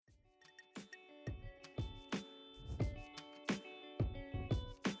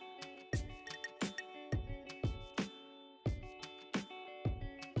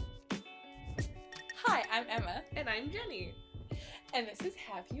I'm Emma. And I'm Jenny. And this is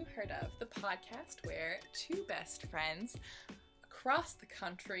Have You Heard Of, the podcast where two best friends across the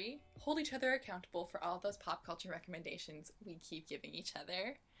country hold each other accountable for all those pop culture recommendations we keep giving each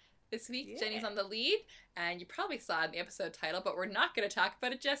other. This week, Jenny's on the lead, and you probably saw it in the episode title, but we're not going to talk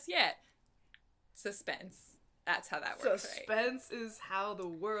about it just yet. Suspense. That's how that works, Suspense is how the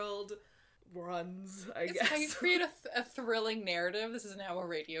world runs, I guess. It's how you create a thrilling narrative. This is now a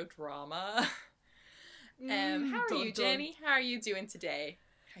radio drama. How are you, Jenny? How are you doing today?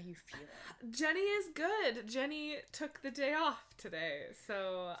 How you feeling? Jenny is good. Jenny took the day off today,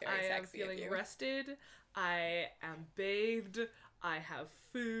 so I am feeling rested. I am bathed. I have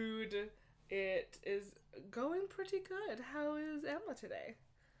food. It is going pretty good. How is Emma today?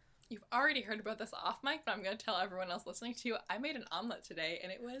 You've already heard about this off mic, but I'm going to tell everyone else listening to you. I made an omelet today,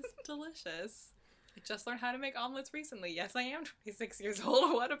 and it was delicious. I just learned how to make omelets recently. Yes, I am 26 years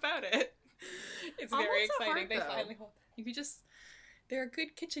old. What about it? It's very exciting. They finally they're a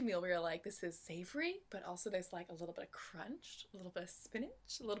good kitchen meal where you're like, this is savory, but also there's like a little bit of crunch, a little bit of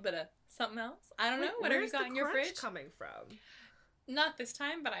spinach, a little bit of something else. I don't know. Whatever you got in your fridge. Where's the crunch coming from? Not this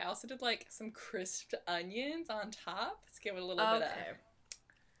time, but I also did like some crisped onions on top to give it a little bit of...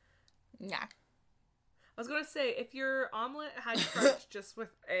 Yeah. I was going to say, if your omelet had crunch just with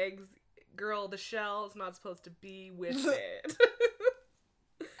eggs, girl, the shell is not supposed to be with it.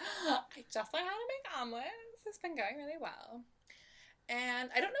 I just learned how to make omelets. It's been going really well. And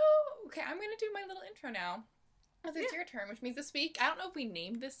I don't know... Okay, I'm going to do my little intro now. As it's your turn, which means this week, I don't know if we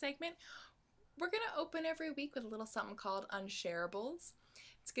named this segment. We're going to open every week with a little something called Unshareables.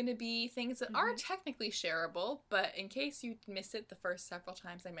 It's going to be things that are technically shareable, but in case you missed it the first several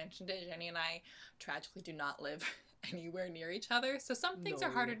times I mentioned it, Jenny and I tragically do not live anywhere near each other, so some things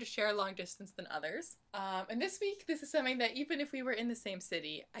are harder to share long distance than others. And this week, this is something that even if we were in the same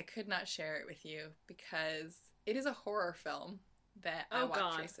city, I could not share it with you because it is a horror film that I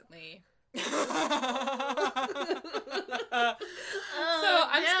watched recently. So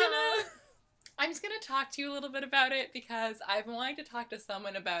I'm just gonna talk to you a little bit about it because I've been wanting to talk to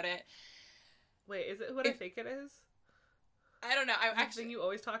someone about it. Wait, is it what I think it is? I don't know. I actually you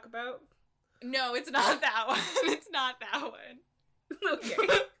always talk about? No, it's not that one. It's not that one. Okay.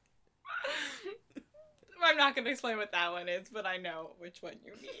 I'm not gonna explain what that one is, but I know which one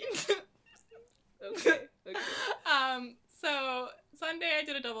you mean. Okay. So Sunday I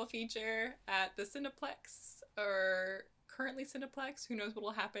did a double feature at the Cineplex, or currently Cineplex. Who knows what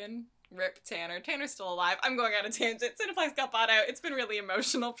will happen? Rip Tanner. Tanner's still alive. I'm going on a tangent. Cineplex got bought out. It's been really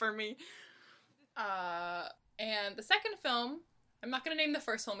emotional for me. And the second film, I'm not going to name the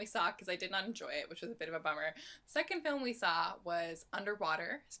first one we saw because I did not enjoy it, which was a bit of a bummer. The second film we saw was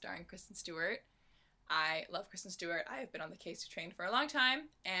Underwater, starring Kristen Stewart. I love Kristen Stewart. I have been on the Casey train for a long time,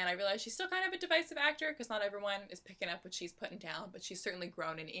 and I realize she's still kind of a divisive actor because not everyone is picking up what she's putting down, but she's certainly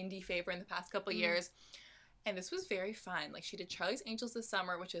grown in indie favor in the past couple years. And this was very fun. Like, she did Charlie's Angels this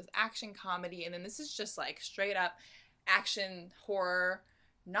summer, which is action comedy, and then this is just like straight up action horror,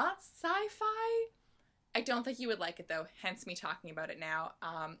 not sci-fi. I don't think you would like it though, hence me talking about it now.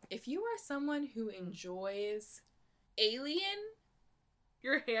 If you are someone who enjoys Alien...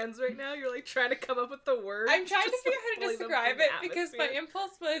 Your hands right now, you're like trying to come up with the words. I'm trying to figure out how to describe it because my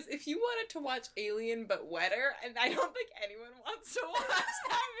impulse was, if you wanted to watch Alien but wetter, and I don't think anyone wants to watch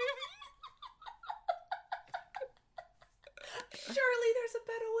that movie. Surely there's a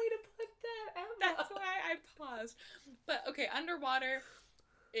better way to put that, Emma. That's why I paused. But okay, Underwater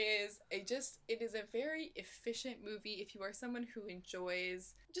is a very efficient movie if you are someone who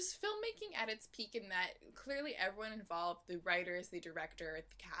enjoys just filmmaking at its peak, in that clearly everyone involved, the writers, the director,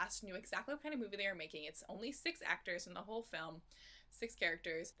 the cast, knew exactly what kind of movie they were making. It's only 6 actors in the whole film, 6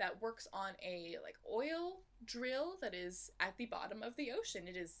 characters, that works on a like oil drill that is at the bottom of the ocean.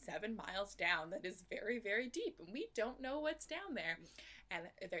 It is 7 miles down. That is very, very deep, and we don't know what's down there. And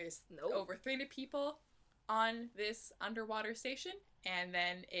there's over 300 people on this underwater station, and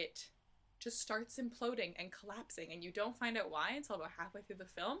then it just starts imploding and collapsing, and you don't find out why until about halfway through the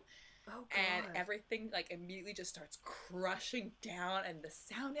film. Oh, God. And everything like immediately just starts crushing down, and the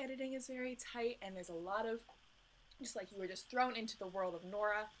sound editing is very tight, and there's a lot of just like you were just thrown into the world of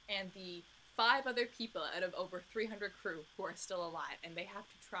Nora and the 5 other people out of over 300 crew who are still alive, and they have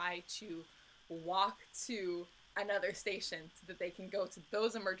to try to walk to another station so that they can go to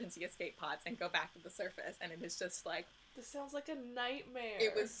those emergency escape pods and go back to the surface. And it is just like, this sounds like a nightmare.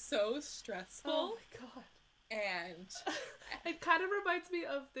 It was so stressful. Oh my God. And it kind of reminds me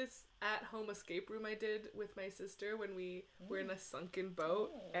of this at-home escape room I did with my sister when we were in a sunken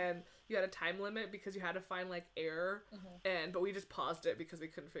boat, and you had a time limit because you had to find like air, but we just paused it because we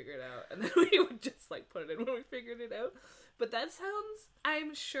couldn't figure it out, and then we would just like put it in when we figured it out. But that sounds,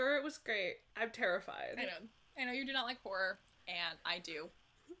 I'm sure it was great. I'm terrified. I know you do not like horror, and I do.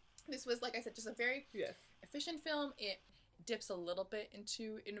 This was, like I said, just a very efficient film. It dips a little bit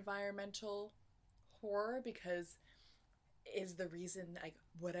into environmental horror because is the reason like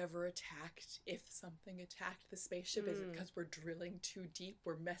whatever attacked, if something attacked the spaceship, is it because we're drilling too deep,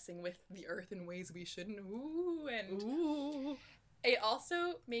 we're messing with the earth in ways we shouldn't. It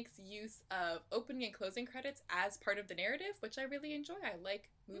also makes use of opening and closing credits as part of the narrative, which I really enjoy. I like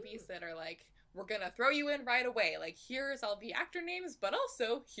movies that are like, we're gonna throw you in right away, like here's all the actor names, but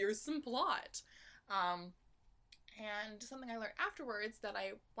also here's some plot. And something I learned afterwards that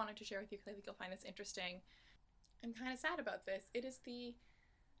I wanted to share with you because I think you'll find this interesting. I'm kind of sad about this. It is the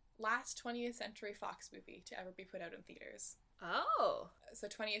last 20th Century Fox movie to ever be put out in theaters. Oh. So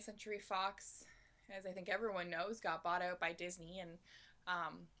 20th Century Fox, as I think everyone knows, got bought out by Disney, and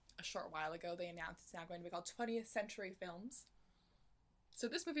a short while ago they announced it's now going to be called 20th Century Films. So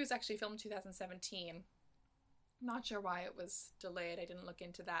this movie was actually filmed in 2017. Not sure why it was delayed. I didn't look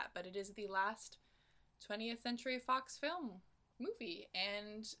into that, but it is the last 20th Century Fox film movie.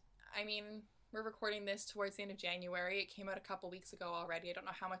 And I mean, we're recording this towards the end of January. It came out a couple weeks ago already. I don't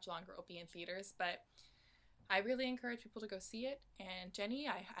know how much longer it will be in theaters, but I really encourage people to go see it. And Jenny,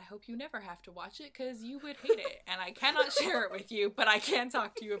 I hope you never have to watch it because you would hate it. And I cannot share it with you, but I can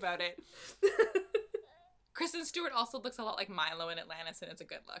talk to you about it. Kristen Stewart also looks a lot like Milo in Atlantis, and it's a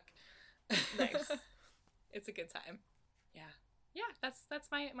good look. Nice. It's a good time. Yeah, that's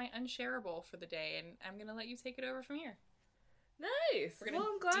my unshareable for the day, and I'm gonna let you take it over from here. Nice. Well,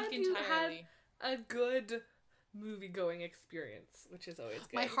 I'm glad you had a good movie-going experience, which is always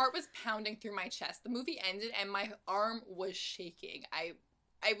good. My heart was pounding through my chest. The movie ended, and my arm was shaking. I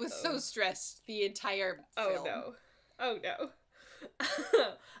was so stressed the entire film. Oh no.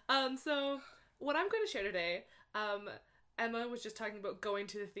 So what I'm going to share today, Emma was just talking about going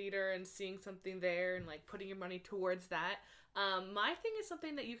to the theater and seeing something there and like putting your money towards that. My thing is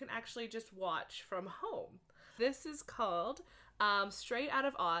something that you can actually just watch from home. This is called Straight Out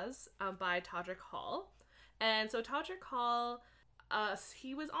of Oz by Todrick Hall. And so Todrick Hall,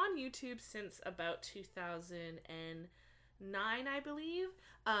 he was on YouTube since about 2009, I believe.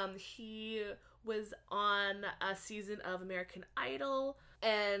 He was on a season of American Idol,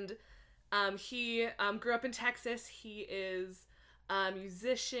 and he grew up in Texas. He is a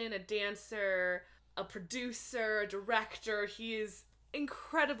musician, a dancer, a producer, a director. He is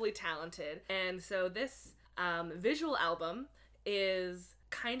incredibly talented. And so this visual album is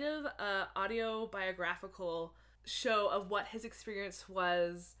kind of a autobiographical show of what his experience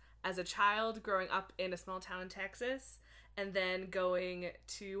was as a child growing up in a small town in Texas, and then going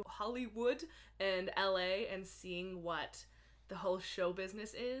to Hollywood and LA and seeing what the whole show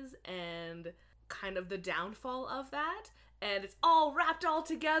business is and kind of the downfall of that. And it's all wrapped all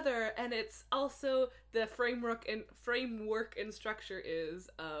together, and it's also the framework and structure is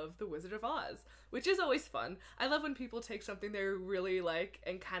of The Wizard of Oz, which is always fun. I love when people take something they really like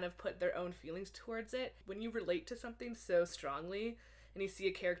and kind of put their own feelings towards it. When you relate to something so strongly, and you see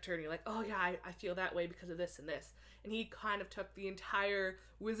a character and you're like, oh yeah, I feel that way because of this and this. And he kind of took the entire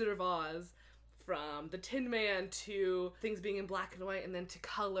Wizard of Oz, from the Tin Man to things being in black and white, and then to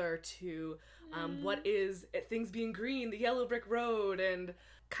color, to what is things being green, the Yellow Brick Road, and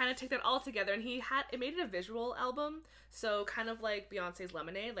kind of take that all together. And it made it a visual album, so kind of like Beyonce's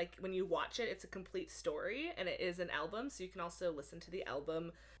Lemonade. Like when you watch it, it's a complete story, and it is an album, so you can also listen to the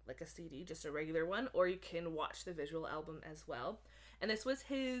album like a CD, just a regular one, or you can watch the visual album as well. And this was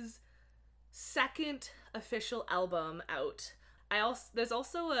his second official album out. There's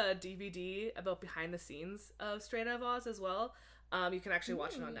also a DVD about behind the scenes of Straight Out of Oz as well. You can actually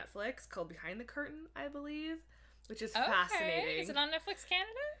watch it on Netflix, called Behind the Curtain, I believe, which is fascinating. Is it on Netflix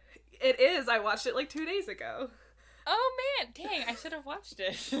Canada? It is. I watched it like 2 days ago. Oh man, dang, I should have watched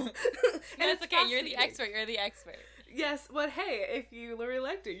it. That's okay, you're the expert. Yes, but hey, if you really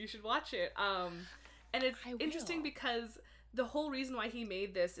liked it, you should watch it. And it's interesting because the whole reason why he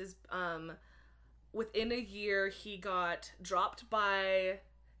made this is within a year he got dropped by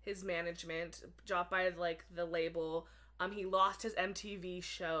his management, dropped by like the label. He lost his MTV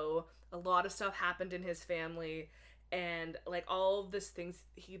show. A lot of stuff happened in his family, and like all of these things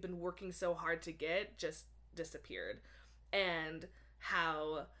he'd been working so hard to get just disappeared. And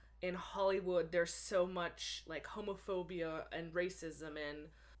how in Hollywood there's so much like homophobia and racism, and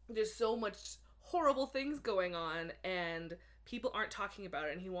there's so much horrible things going on and people aren't talking about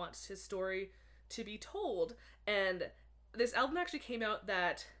it, and he wants his story to be told. And this album actually came out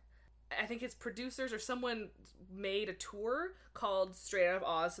that I think his producers or someone made a tour called Straight Out of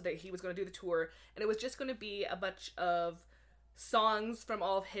Oz, so that he was going to do the tour, and it was just going to be a bunch of songs from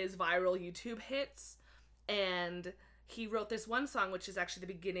all of his viral YouTube hits. And he wrote this one song, which is actually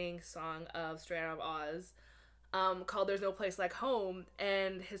the beginning song of Straight Out of Oz, called There's No Place Like Home.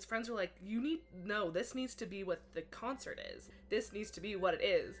 And his friends were like, this needs to be what the concert is. This needs to be what it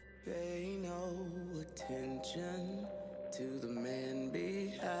is. Pay no attention to the man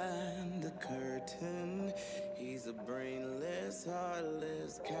behind the curtain. He's a brainless,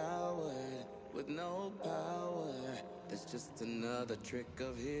 heartless coward with no power. That's just another trick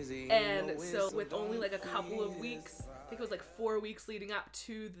of his. And so with only like a couple of weeks, I think it was like 4 weeks leading up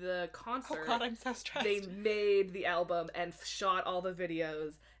to the concert. Oh God, I'm so stressed. They made the album and shot all the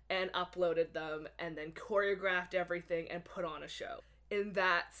videos and uploaded them and then choreographed everything and put on a show in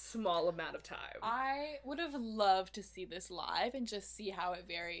that small amount of time. I would have loved to see this live and just see how it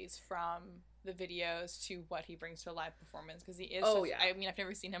varies from the videos to what he brings to a live performance, because he is I mean, I've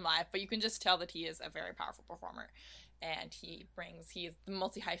never seen him live, but you can just tell that he is a very powerful performer, and he is the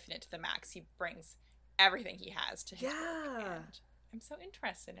multi-hyphenate to the max. He brings everything he has to his work, and I'm so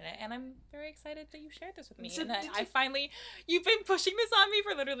interested in it, and I'm very excited that you shared this with me. So and that you've been pushing this on me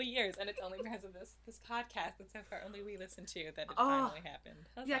for literally years, and it's only because of this podcast that so far only we listened to that it finally happened.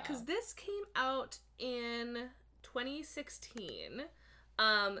 Because this came out in 2016.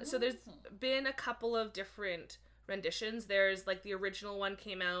 So there's been a couple of different renditions. There's like the original one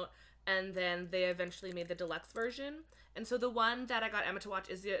came out, and then they eventually made the deluxe version. And so the one that I got Emma to watch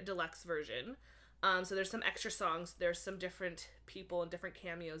is the deluxe version. So there's some extra songs, there's some different people and different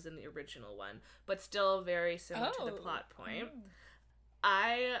cameos in the original one, but still very similar to the plot point.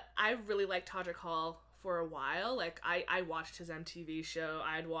 I really liked Todrick Hall for a while. Like, I watched his MTV show.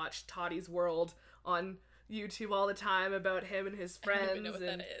 I'd watched Toddy's World on YouTube all the time about him and his friends. I don't even know what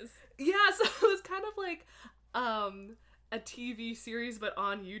that is. Yeah, so it was kind of like a TV series, but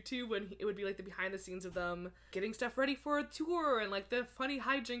on YouTube, when it would be like the behind the scenes of them getting stuff ready for a tour and like the funny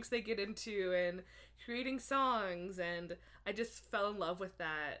hijinks they get into and creating songs. And I just fell in love with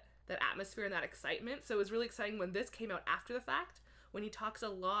that atmosphere and that excitement. So it was really exciting when this came out after the fact, when he talks a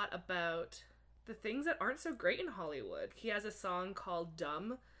lot about the things that aren't so great in Hollywood. He has a song called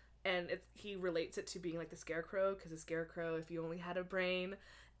Dumb, and he relates it to being like the Scarecrow, because the Scarecrow, if you only had a brain,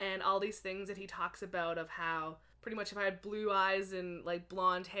 and all these things that he talks about of how pretty much if I had blue eyes and like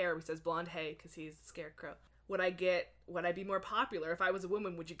blonde hair, he says blonde hay because he's the Scarecrow, would I be more popular? If I was a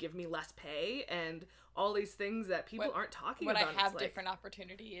woman, would you give me less pay? And all these things that people aren't talking about. Would I have different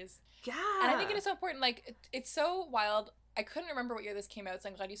opportunities? Yeah. And I think it is so important. Like, it's so wild. I couldn't remember what year this came out, so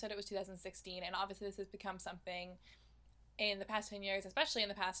I'm glad you said it was 2016. And obviously this has become something in the past 10 years, especially in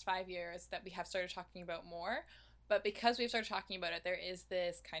the past 5 years, that we have started talking about more. But because we've started talking about it, there is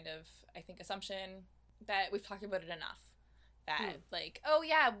this kind of, I think, assumption that we've talked about it enough. That, like, oh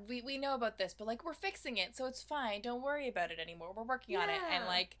yeah, we know about this, but, like, we're fixing it, so it's fine. Don't worry about it anymore. We're working on it. And,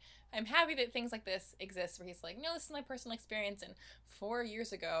 like, I'm happy that things like this exist, where he's like, no, this is my personal experience, and 4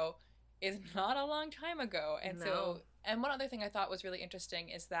 years ago is not a long time ago. And and one other thing I thought was really interesting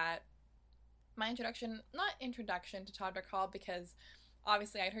is that my introduction to Todrick Hall, because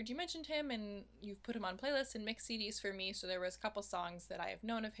obviously I'd heard you mentioned him and you've put him on playlists and mixed CDs for me, so there was a couple songs that I have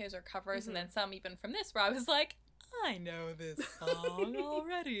known of his or covers, and then some even from this where I was like, I know this song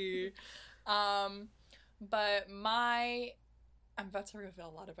already. But I'm about to reveal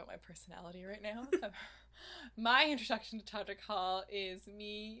a lot about my personality right now. My introduction to Todrick Hall is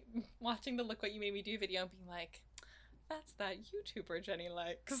me watching the Look What You Made Me Do video and being like, that's that YouTuber Jenny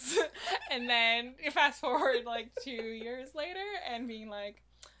likes. And then fast forward like 2 years later and being like,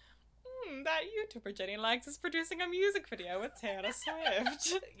 that YouTuber Jenny likes is producing a music video with Taylor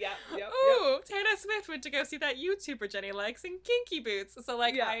Swift. Yep. Taylor Swift went to go see that YouTuber Jenny likes in Kinky Boots. So,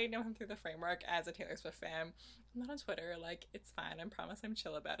 like, I know him through the framework as a Taylor Swift fan. I'm not on Twitter. Like, it's fine. I promise I'm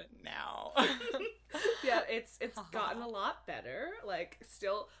chill about it now. Yeah, it's gotten a lot better. Like,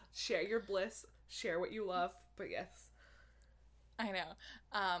 still share your bliss, share what you love, but yes. I know.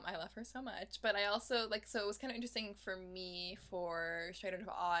 I love her so much. But I also, like, so it was kind of interesting for me for Straight Out of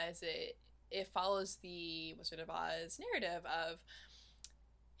Oz. It follows the Wizard of Oz narrative of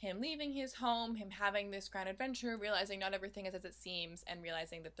him leaving his home, him having this grand adventure, realizing not everything is as it seems, and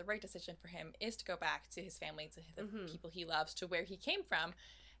realizing that the right decision for him is to go back to his family, to the people he loves, to where he came from.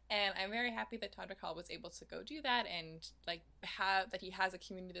 And I'm very happy that Todrick Hall was able to go do that and, like, have that he has a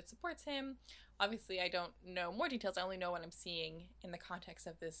community that supports him. Obviously, I don't know more details. I only know what I'm seeing in the context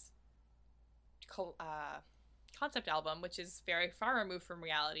of this concept album, which is very far removed from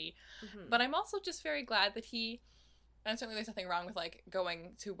reality. Mm-hmm. But I'm also just very glad that and certainly there's nothing wrong with, like,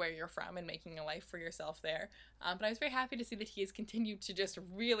 going to where you're from and making a life for yourself there. But I was very happy to see that he has continued to just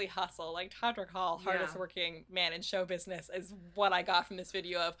really hustle. Like, Todrick Hall, hardest working man in show business, is what I got from this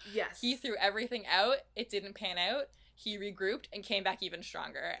video of. Yes. He threw everything out. It didn't pan out. He regrouped and came back even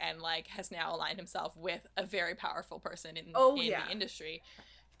stronger and, like, has now aligned himself with a very powerful person in the industry.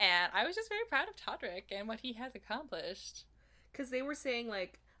 And I was just very proud of Todrick and what he has accomplished. Because they were saying,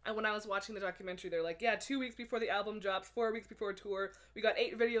 like, when I was watching the documentary, they're like, 2 weeks before the album drops, 4 weeks before tour, we got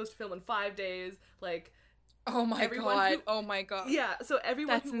 8 videos to film in 5 days, like... Oh my god. Yeah, so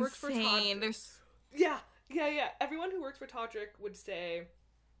everyone That's who works for Todrick... Yeah. Everyone who works for Todrick would say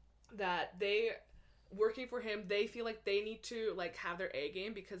that working for him, they feel like they need to, like, have their A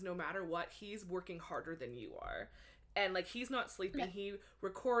game, because no matter what, he's working harder than you are. And, like, he's not sleeping. He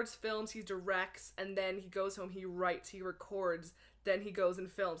records, films, he directs, and then he goes home, he writes, he records, then he goes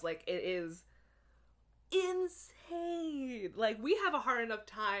and films. Like, it is insane. Like, we have a hard enough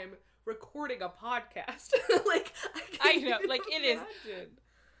time recording a podcast. Like, I know, like, it is.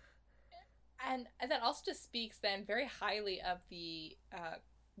 And that also just speaks then very highly of the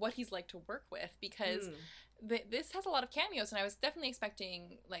what he's like to work with, because this has a lot of cameos, and I was definitely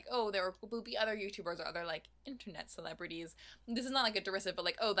expecting, like, there will be other YouTubers or other, like, internet celebrities. This is not, like, a derisive, but,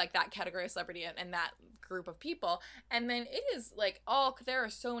 like, like, that category of celebrity and that group of people. And then it is, like, there are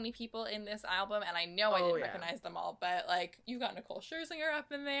so many people in this album, and I know I didn't recognize them all, but, like, you've got Nicole Scherzinger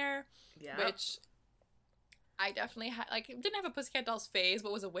up in there, which... I definitely didn't have a Pussycat Dolls phase,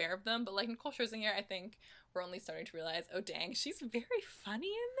 but was aware of them. But, like, Nicole Scherzinger, I think we're only starting to realize, oh, dang, she's very funny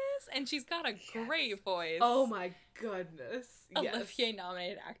in this, and she's got a great voice. Oh, my goodness.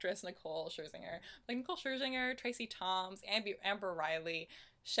 Olivier-nominated actress Nicole Scherzinger. Like, Nicole Scherzinger, Tracy Toms, Amber Riley.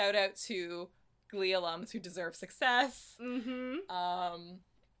 Shout out to Glee alums who deserve success.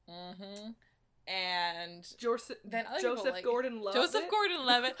 And Joseph Gordon-Levitt. Joseph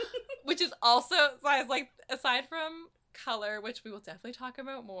Gordon-Levitt, which is also, aside from color, which we will definitely talk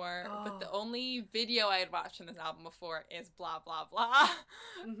about more, but the only video I had watched in this album before is Blah Blah Blah,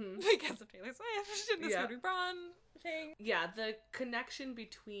 because of Taylor Swift and the Scooter Braun thing. Yeah, the connection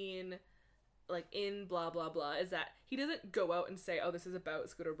between, like, in Blah Blah Blah is that he doesn't go out and say, oh, this is about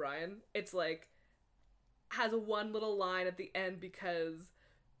Scooter Braun. It's, like, has one little line at the end because...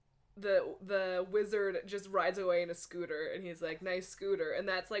 The wizard just rides away in a scooter, and he's like, nice scooter, and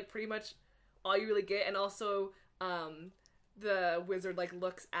that's, like, pretty much all you really get. And also the wizard, like,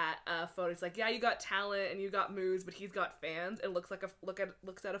 looks at a photo. He's like, yeah, you got talent and you got moves, but he's got fans, and looks at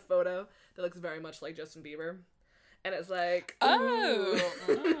a photo that looks very much like Justin Bieber, and it's like, ooh,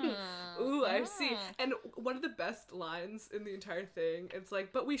 I see. And one of the best lines in the entire thing, it's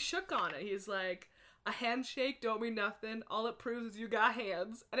like, but we shook on it. He's like, a handshake don't mean nothing. All it proves is you got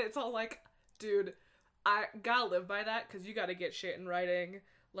hands. And it's all like, dude, I gotta live by that, because you gotta get shit in writing.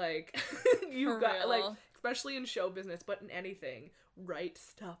 Like, you got, like, especially in show business, but in anything, write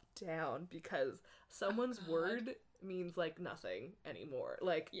stuff down, because someone's word means, like, nothing anymore.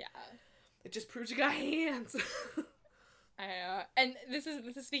 Like, it just proves you got hands. And this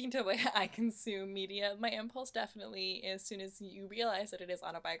is speaking to the way I consume media. My impulse definitely, as soon as you realize that it is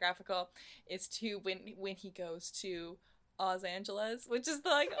autobiographical, is to when he goes to Los Angeles, which is the,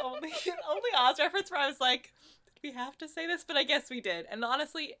 like, only Oz reference where I was like, did we have to say this? But I guess we did. And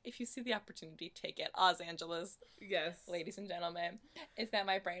honestly, if you see the opportunity, take it. Los Angeles, yes, ladies and gentlemen. Is that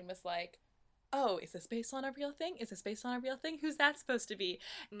my brain was like, oh, is this based on a real thing? Is this based on a real thing? Who's that supposed to be?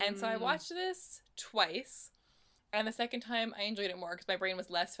 And so I watched this twice. And the second time, I enjoyed it more because my brain was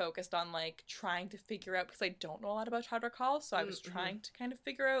less focused on, like, trying to figure out, because I don't know a lot about Todrick Hall, so I was trying to kind of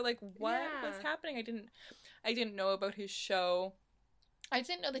figure out, like, what was happening. I didn't know about his show. I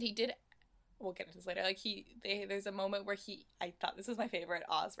didn't know that he did. We'll get into this later. Like, there's a moment where I thought this was my favorite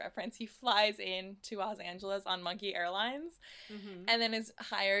Oz reference. He flies in to Los Angeles on Monkey Airlines, and then is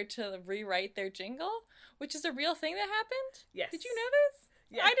hired to rewrite their jingle, which is a real thing that happened. Yes. Did you know this?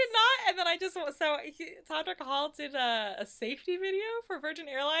 Yes. I did not, and then Todrick Hall did a safety video for Virgin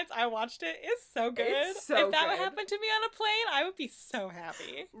Airlines. I watched it. It's so good. It's so if that would happen to me on a plane, I would be so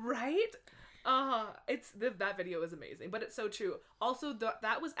happy. Right? That video is amazing, but it's so true. Also,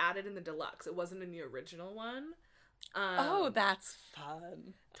 that was added in the deluxe. It wasn't in the original one. That's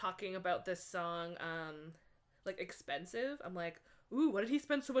fun. Talking about this song, like, Expensive. I'm like, ooh, what did he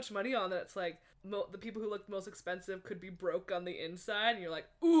spend so much money on that it's like, the people who looked most expensive could be broke on the inside, and you're like,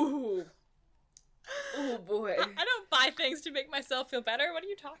 ooh. Oh, boy. I don't buy things to make myself feel better. What are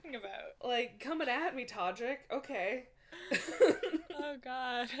you talking about? Like, coming at me, Todrick. Okay. Oh,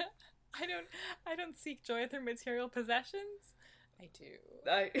 God. I don't seek joy through material possessions. I do.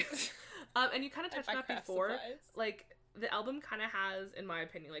 And you kind of touched on that before. Supplies. Like, the album kind of has, in my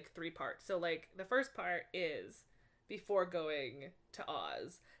opinion, like 3 parts. So, like, the first part is before going to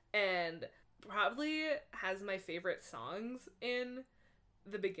Oz, and probably has my favorite songs in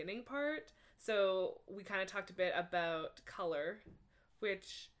the beginning part. So we kind of talked a bit about Color,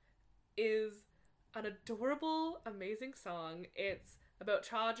 which is an adorable, amazing song. It's about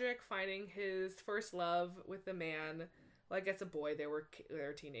Todrick finding his first love with a man. Well, I guess a boy. They were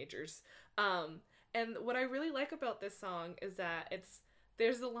teenagers. And what I really like about this song is that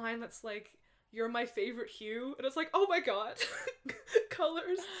there's the line that's like, "You're my favorite hue," and it's like, oh my god,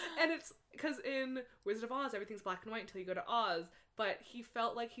 colors. And it's because in Wizard of Oz, everything's black and white until you go to Oz, but he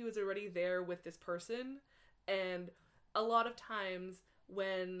felt like he was already there with this person. And a lot of times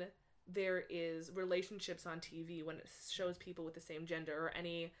when there is relationships on TV, when it shows people with the same gender or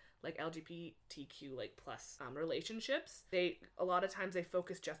any like LGBTQ like plus relationships, a lot of times they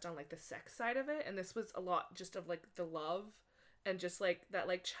focus just on like the sex side of it, and this was a lot just of like the love and just like that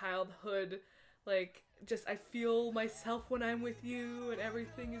like childhood, like just I feel myself when I'm with you and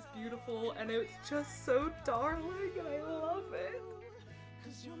everything is beautiful, and it's just so darling and I love it.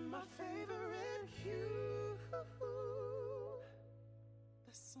 'Cause you're my favorite hue.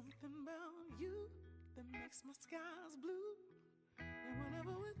 There's something about you that makes my skies blue. And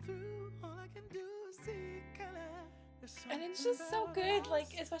whenever we're through, all I can do is see color. And it's just so good,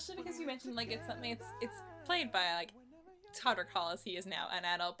 like, especially because you mentioned like it's something it's played by like Todrick Hall, as he is now an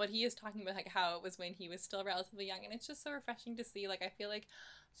adult, but he is talking about like how it was when he was still relatively young, and it's just so refreshing to see. Like, I feel like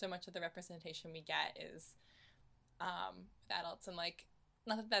so much of the representation we get is with adults, and like,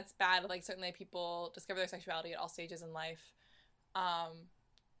 not that that's bad, like certainly people discover their sexuality at all stages in life,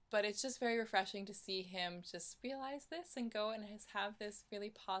 but it's just very refreshing to see him just realize this and go and have this really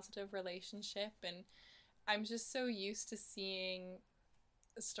positive relationship. And I'm just so used to seeing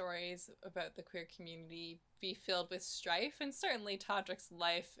stories about the queer community be filled with strife, and certainly Todrick's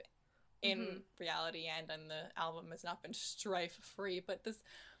life in reality and on the album has not been strife free, but this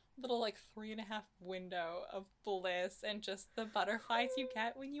little like 3.5 window of bliss and just the butterflies you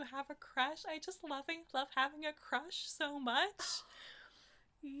get when you have a crush. I just love having a crush so much.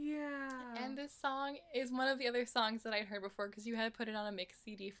 Yeah. And this song is one of the other songs that I'd heard before because you had put it on a mix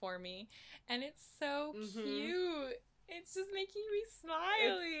CD for me, and it's so cute. It's just making me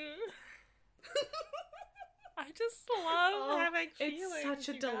smiley. I just love having feelings. It's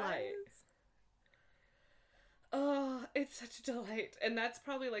such a delight. Oh, it's such a delight. And that's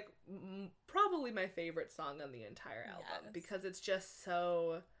probably like probably my favorite song on the entire album, because it's just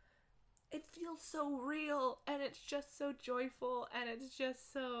so, it feels so real, and it's just so joyful, and it's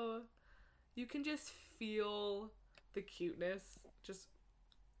just so, you can just feel the cuteness just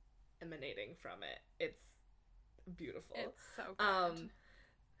emanating from it. It's beautiful. It's so good.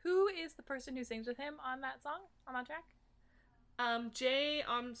 Who is the person who sings with him on that song, on that track? Jay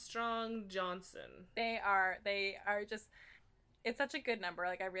Armstrong Johnson. They are just, it's such a good number.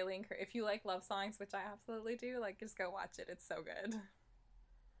 Like, I really encourage, if you like love songs, which I absolutely do, like, just go watch it. It's so good.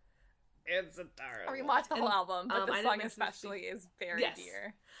 It's adorable. Or you watch the whole album, but the song especially is very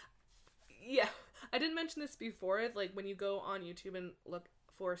dear. Yeah. I didn't mention this before. Like, when you go on YouTube and look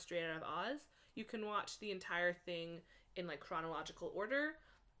for Straight Out of Oz, you can watch the entire thing in, like, chronological order.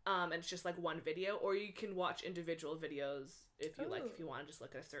 And it's just like one video, or you can watch individual videos if you like, if you want to just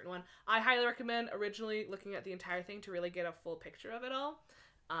look at a certain one. I highly recommend originally looking at the entire thing to really get a full picture of it all,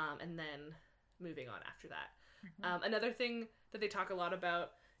 and then moving on after that. Another thing that they talk a lot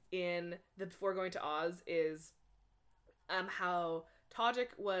about in the Before Going to Oz is how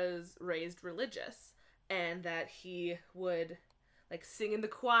Todrick was raised religious, and that he would like sing in the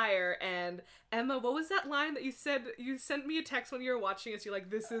choir. And Emma, what was that line that you said? You sent me a text when you were watching us. You're like,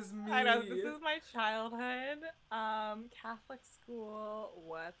 "This is me." I know, this is my childhood. Catholic school.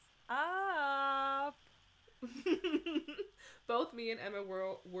 What's up? Both me and Emma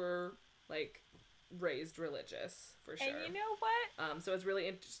were like raised religious for sure. And you know what? So it's really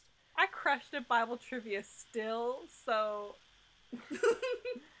interesting. I crushed at Bible trivia still. So.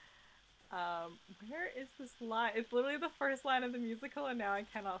 Where is this line? It's literally the first line of the musical, and now I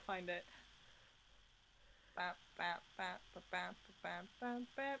cannot find it.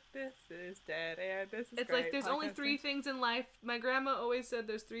 This is dead air. This is. It's great. Like, there's only 3 things in life. My grandma always said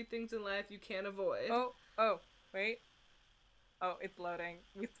there's 3 things in life you can't avoid. Oh, wait. Oh, it's loading.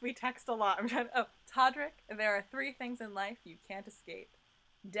 We text a lot. I'm trying to. Oh, Todrick, there are 3 things in life you can't escape: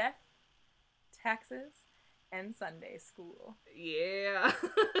 death, taxes, and Sunday school. Yeah.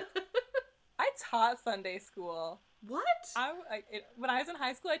 I taught Sunday school What? When I was in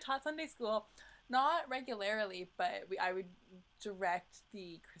high school, I taught Sunday school, not regularly, but I would direct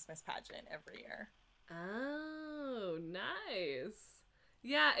the Christmas pageant every year. Oh, nice.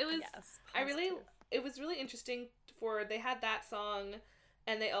 Yeah, it was. Yes, it was really interesting. They had that song,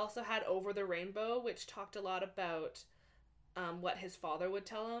 and they also had Over the Rainbow, which talked a lot about what his father would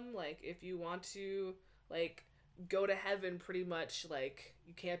tell him. Like, if you want to, like, go to heaven, pretty much, like,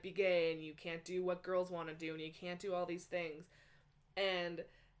 you can't be gay, and you can't do what girls want to do, and you can't do all these things. And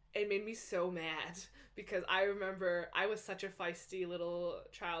it made me so mad, because I remember I was such a feisty little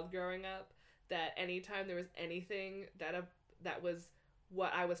child growing up, that anytime there was anything that was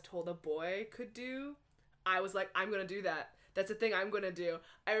what I was told a boy could do, I was like, I'm gonna do that. That's the thing I'm gonna do.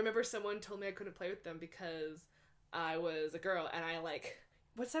 I remember someone told me I couldn't play with them because I was a girl, and I, like,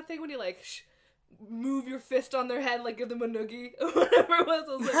 what's that thing when you, like, move your fist on their head, like, give them a noogie, or whatever it was.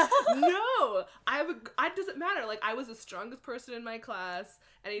 I was like, no! It doesn't matter. Like, I was the strongest person in my class.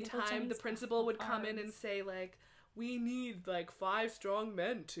 Anytime the principal would come in and say, like, we need, like, 5 strong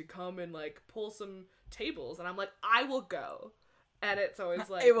men to come and, like, pull some tables, and I'm like, I will go. And it's always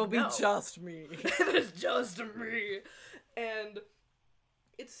like, it will be just me. It's just me. And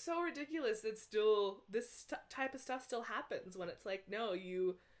it's so ridiculous that still, this type of stuff still happens, when it's like, no,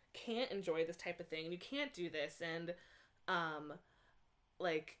 you can't enjoy this type of thing, and you can't do this. And,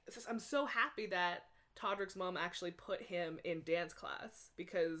 like, I'm so happy that Todrick's mom actually put him in dance class,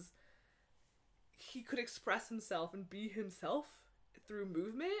 because he could express himself and be himself through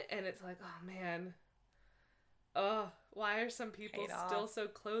movement, and it's like, oh man, why are some people still so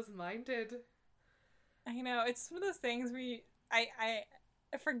close-minded? I know, it's one of those things I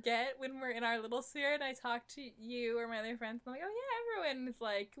forget when we're in our little sphere and I talk to you or my other friends, and I'm like, oh yeah, everyone is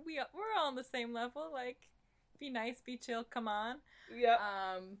like, we're all on the same level, like, be nice, be chill, come on. Yeah.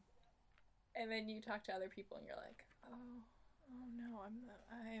 And then you talk to other people and you're like, oh no,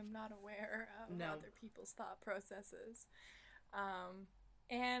 I am not aware of other people's thought processes.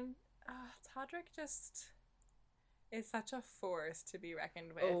 And Todrick just is such a force to be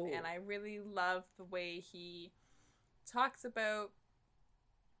reckoned with. Oh. And I really love the way he talks about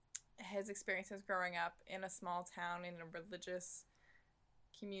his experiences growing up in a small town in a religious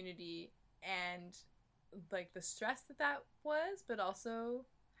community, and, like, the stress that was, but also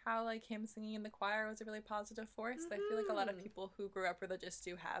how, like, him singing in the choir was a really positive force. Mm-hmm. I feel like a lot of people who grew up religious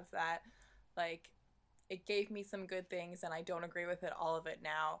do have that, like, it gave me some good things, and I don't agree with all of it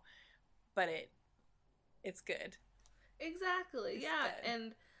now, but it's good. Exactly. It's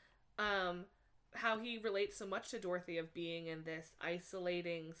good. And how he relates so much to Dorothy, of being in this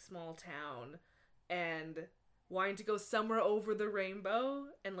isolating small town and wanting to go somewhere over the rainbow,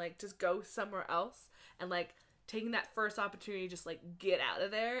 and, like, just go somewhere else, and, like, taking that first opportunity, just, like, get out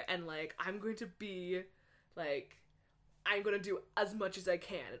of there, and, like, I'm going to be, like, I'm going to do as much as I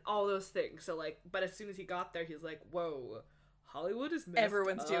can, and all those things. So, like, but as soon as he got there, he's like, whoa, Hollywood is messed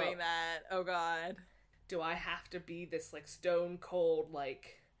Everyone's up. Doing that. Oh, God. Do I have to be this, like, stone cold,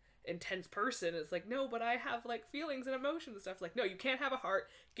 like, intense person? It's like, no, but I have, like, feelings and emotions and stuff. Like, no, you can't have a heart.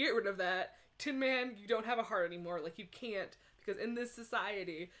 Get rid of that. Tin Man, you don't have a heart anymore. Like, you can't. Because in this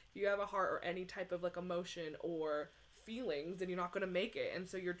society, if you have a heart or any type of, like, emotion or feelings, then you're not going to make it. And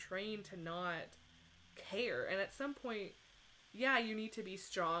so you're trained to not care. And at some point, yeah, you need to be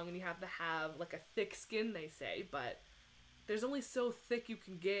strong and you have to have, like, a thick skin, they say. But there's only so thick you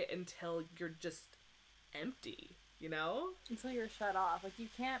can get until you're just empty, you know? Until you're shut off. Like, you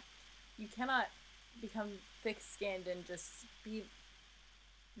cannot become thick-skinned and just be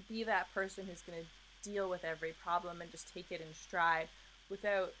that person who's going to deal with every problem and just take it in stride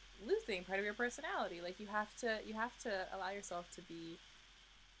without losing part of your personality. Like, you have to allow yourself to be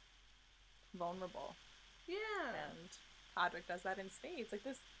vulnerable. Yeah. And Todrick does that in spades. Like,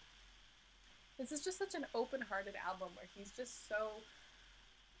 this is just such an open-hearted album where he's just so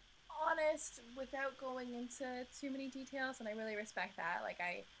honest without going into too many details, and I really respect that. Like,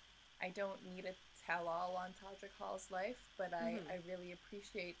 I don't need a tell-all on Todrick Hall's life, but I really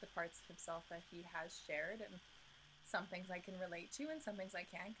appreciate the parts of himself that he has shared, and some things I can relate to and some things I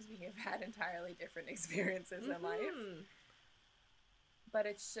can't, because we have had entirely different experiences in life. But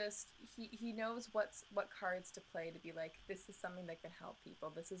it's just, he knows what cards to play to be like, this is something that can help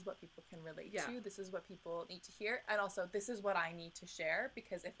people, this is what people can relate to, this is what people need to hear, and also this is what I need to share,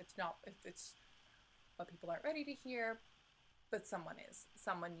 because if it's what people aren't ready to hear, but someone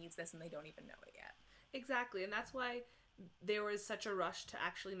needs this and they don't even know it yet. Exactly, and that's why there was such a rush to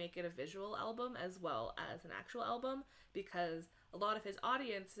actually make it a visual album as well as an actual album, because a lot of his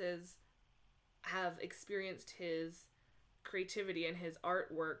audiences have experienced his creativity and his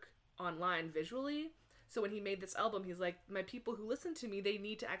artwork online visually, So when he made this album, he's like, my people who listen to me, they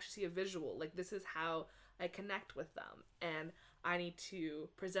need to actually see a visual. Like, this is how I connect with them. And I need to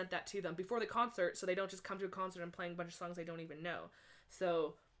present that to them before the concert so they don't just come to a concert and playing a bunch of songs they don't even know.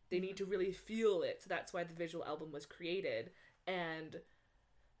 So they need to really feel it. So that's why the visual album was created. And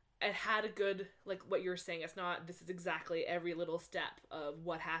it had a good, like what you're saying, it's not, this is exactly every little step of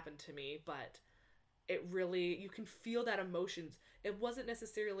what happened to me, but it really, you can feel that emotions. It wasn't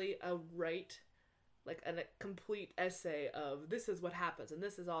necessarily a complete essay of this is what happens and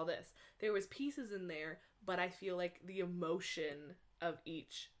this is all this. There was pieces in there, but I feel like the emotion of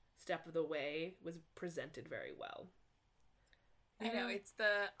each step of the way was presented very well. I know, it's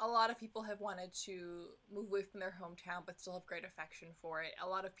a lot of people have wanted to move away from their hometown but still have great affection for it. A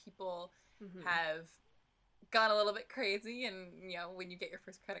lot of people have gone a little bit crazy, and when you get your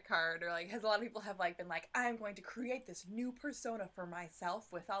first credit card, or a lot of people have been like, I'm going to create this new persona for myself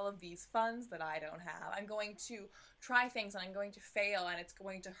with all of these funds that I don't have. I'm going to try things and I'm going to fail and it's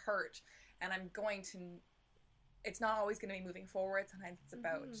going to hurt, and it's not always going to be moving forward. Sometimes it's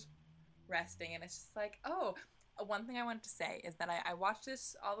about resting, and it's just one thing I wanted to say is that I watched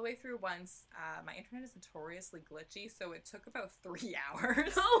this all the way through once. My internet is notoriously glitchy, so it took about 3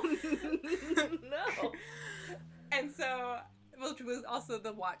 hours. Oh, no. And so, which was also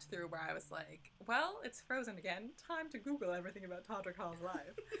the watch through where I was like, well, it's frozen again. Time to Google everything about Todrick Hall's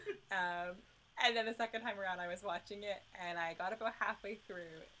life. And then the second time around, I was watching it, and I got about halfway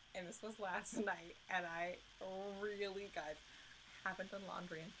through, and this was last night, and I really, guys, haven't done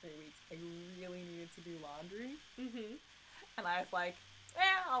laundry in 3 weeks. I really needed to do laundry. And I was like,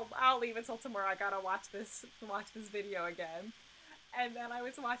 I'll leave until tomorrow. I gotta watch this video again. And then I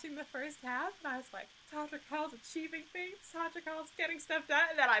was watching the first half, and I was like, Todrick Hall's achieving things, Todrick Hall's getting stuff done,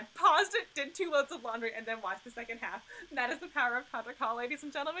 and then I paused it, did 2 loads of laundry, and then watched the second half. And that is the power of Todrick Hall, ladies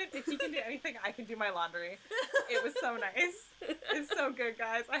and gentlemen. If he can do anything, I can do my laundry. It was so nice. It's so good,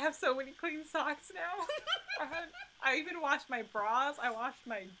 guys. I have so many clean socks now. I even washed my bras. I washed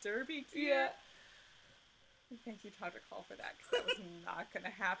my derby gear. Yeah. Thank you, Todrick Hall, for that, because that was not going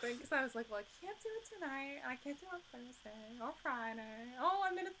to happen. Because I was like, well, I can't do it tonight. I can't do it on Thursday or Friday. Oh,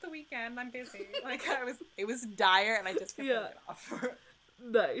 and then it's the weekend. I'm busy. It was dire, and I just kept putting it off.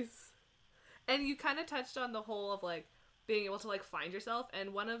 Nice. And you kind of touched on the whole of, being able to, find yourself.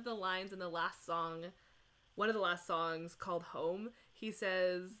 And one of the lines in the last song, one of the last songs called Home, he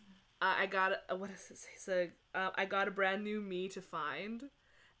says, I got a brand new me to find.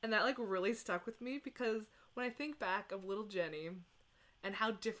 And that, really stuck with me, because when I think back of little Jenny and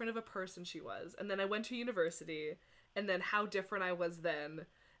how different of a person she was, and then I went to university, and then how different I was then,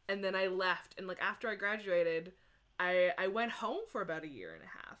 and then I left, and after I graduated, I went home for about 1.5 years,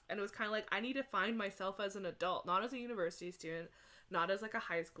 and it was kind of I need to find myself as an adult, not as a university student, not as a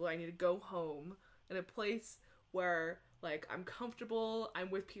high school. I need to go home in a place where I'm comfortable, I'm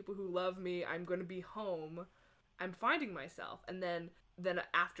with people who love me, I'm going to be home, I'm finding myself. And then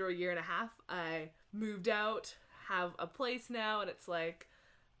after 1.5 years, I moved out, have a place now, and it's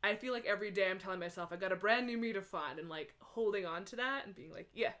I feel every day I'm telling myself I got a brand new me to find, and holding on to that and being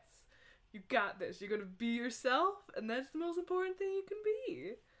yes, you got this, you're gonna be yourself, and that's the most important thing you can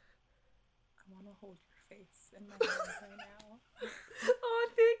be. I want to hold your face in my arms right now. Oh,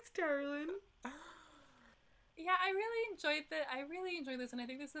 thanks, darling. Yeah, I really enjoyed this, and I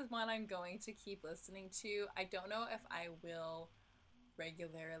think this is one I'm going to keep listening to. I don't know if I will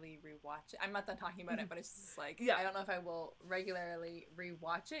regularly rewatch it. I'm not done talking about it, but it's just I don't know if I will regularly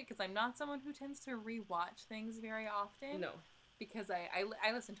rewatch it, because I'm not someone who tends to rewatch things very often. No. Because I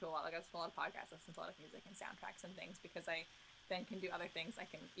listen to a lot, I listen to a lot of podcasts, I listen to a lot of music and soundtracks and things, because I then can do other things. I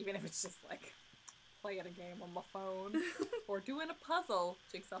can, even if it's just play at a game on my phone or doing a puzzle.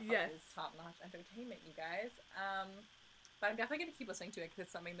 Jigsaw puzzles, top-notch entertainment, you guys. But I'm definitely going to keep listening to it, because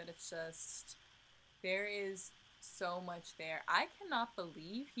it's something that it's just, there is so much there. I cannot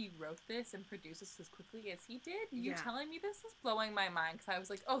believe he wrote this and produced this as quickly as he did. You telling me this is blowing my mind, because I was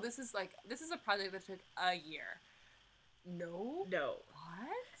like, oh, this is a project that took a year. No.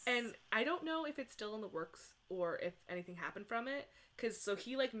 What? And I don't know if it's still in the works or if anything happened from it, because so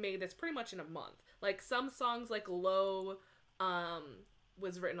he made this pretty much in a month. Some songs Low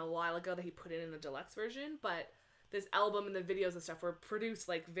was written a while ago that he put in a deluxe version, but this album and the videos and stuff were produced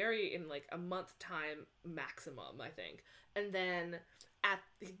very in a month time maximum, I think. And then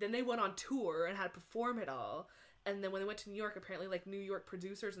they went on tour and had to perform it all. And then when they went to New York, apparently New York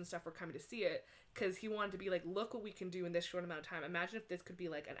producers and stuff were coming to see it, because he wanted to be look what we can do in this short amount of time. Imagine if this could be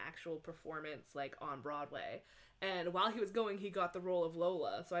an actual performance on Broadway. And while he was going, he got the role of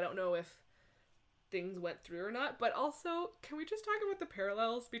Lola. So I don't know if things went through or not. But also, can we just talk about the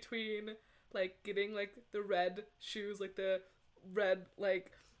parallels between like getting like the red shoes, like the red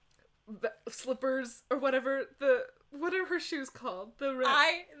like slippers or whatever, what are her shoes called? The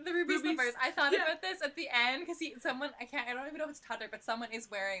ruby slippers. I thought about this at the end because I don't even know if it's Todrick, but someone is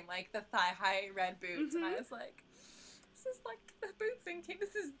wearing like the thigh high red boots, and I was like, this is like the boots in Kinky.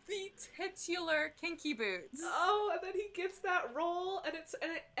 This is the titular Kinky boots. Oh, and then he gets that role, and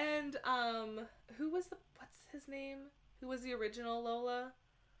what's his name? Who was the original Lola?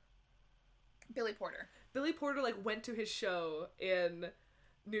 Billy Porter. Billy Porter like went to his show in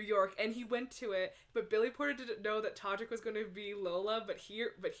New York, and he went to it, but Billy Porter didn't know that Todrick was going to be Lola, but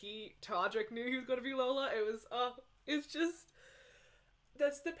Todrick knew he was going to be Lola. It's just,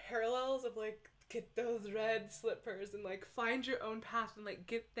 that's the parallels of like, get those red slippers and like find your own path and like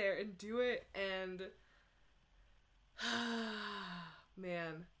get there and do it, and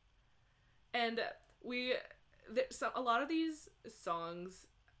man. And a lot of these songs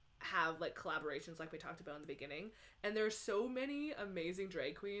have like collaborations like we talked about in the beginning, and there's so many amazing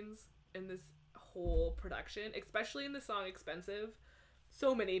drag queens in this whole production, especially in the song Expensive.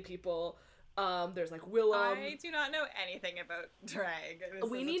 So many people. There's like Willem. I do not know anything about drag.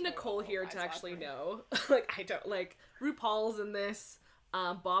 We need Nicole here to actually know. Like, I don't, like, RuPaul's in this.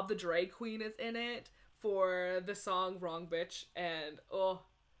 Bob the Drag Queen is in it for the song Wrong Bitch, and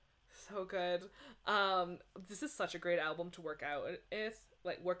so good. This is such a great album to work out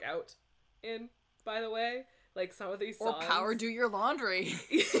in, by the way. Like, some of these songs. Or power do your laundry.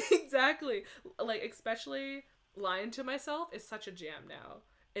 Exactly. Like, especially Lying to Myself is such a jam now.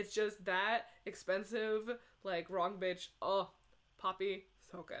 It's just that Expensive, like, Wrong Bitch. Poppy,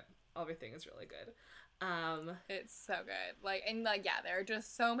 so good. Everything is really good. It's so good. Like, and like, yeah, there are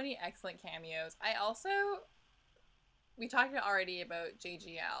just so many excellent cameos. We talked already about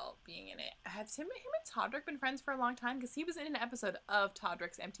JGL being in it. Have him and Todrick been friends for a long time? Because he was in an episode of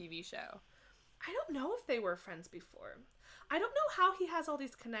Todrick's MTV show. I don't know if they were friends before. I don't know how he has all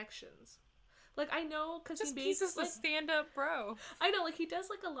these connections. Like, I know, because he's just a stand-up bro. I know, like, he does,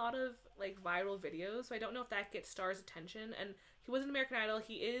 like, a lot of, like, viral videos, so I don't know if that gets Star's attention, and he was in American Idol.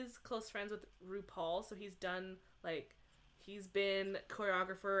 He is close friends with RuPaul, so he's done, like, he's been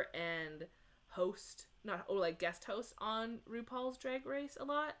choreographer and host, guest host on RuPaul's Drag Race a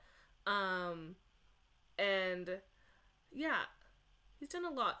lot, and, yeah, he's done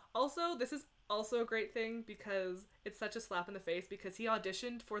a lot. Also, this is also a great thing, because it's such a slap in the face, because he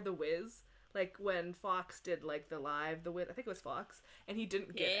auditioned for The Wiz, like, when Fox did, like, the Wiz, I think it was Fox, and he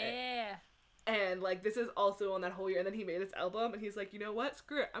didn't get it. Yeah. And, like, this is also on that whole year, and then he made this album, and he's like, you know what?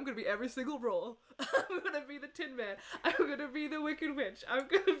 Screw it. I'm gonna be every single role. I'm gonna be the Tin Man. I'm gonna be the Wicked Witch. I'm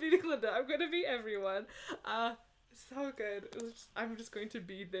gonna be Glinda. I'm gonna be everyone. So good. I'm just going to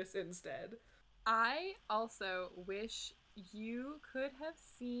be this instead. I also wish you could have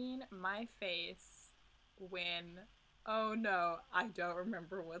seen my face when... Oh, no. I don't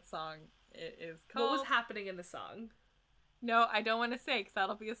remember what song it is called. What was happening in the song? No, I don't want to say because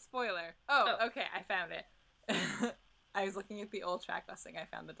that'll be a spoiler. Oh, okay, I found it. I was looking at the old track listing. I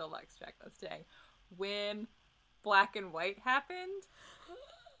found the deluxe track listing. When Black and White happened,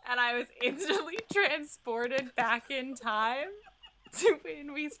 and I was instantly transported back in time to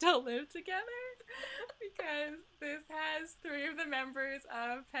when we still live together, because this has 3 of the members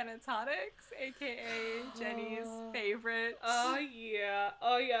of Pentatonix, aka Jenny's favorite. Oh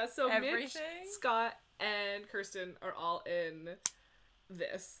yeah. So everything. Mitch, Scott, and Kirsten are all in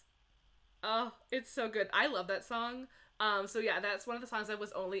this. Oh, it's so good. I love that song. So yeah, that's one of the songs that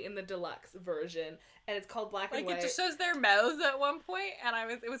was only in the deluxe version, and it's called Black and White. Like, it just shows their mouths at one point,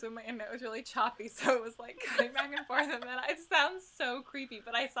 and it was when my internet was really choppy, so it was like cutting back and forth, and then it sounds so creepy,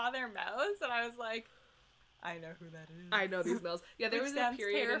 but I saw their mouths, and I was like, I know who that is. I know these mouths. Yeah, there was a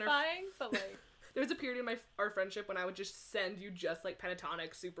period terrifying, but like... There was a period in our friendship when I would just send you just, like,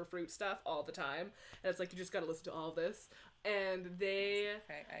 Pentatonix Superfruit stuff all the time. And it's like, you just gotta listen to all of this. And Okay,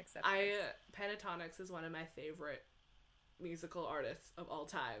 I accept Pentatonix is one of my favorite musical artists of all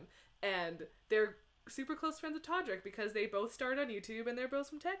time. And they're super close friends with Todrick because they both started on YouTube and they're both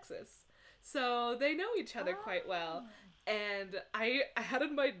from Texas. So they know each other quite well. And I had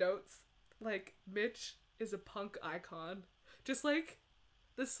in my notes, like, Mitch is a punk icon. Just, like...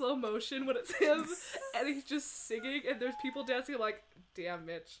 the slow motion when it's him and he's just singing and there's people dancing, like, damn,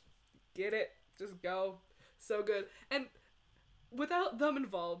 Mitch, get it, just go. So good. And without them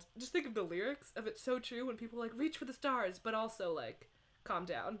involved, just think of the lyrics of It's So True when people like reach for the stars, but also like calm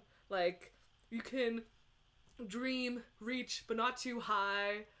down. Like, you can dream, reach, but not too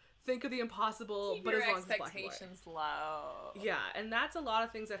high. think of the impossible, Keep but your as long as it's expectations low. Yeah, and that's a lot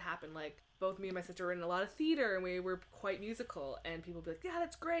of things that happen. Like, both me and my sister were in a lot of theater, and we were quite musical, and people would be like, yeah,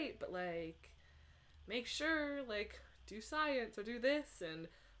 that's great, but, like, make sure, like, do science or do this, and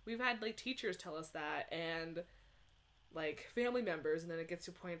we've had, like, teachers tell us that, and, like, family members, and then it gets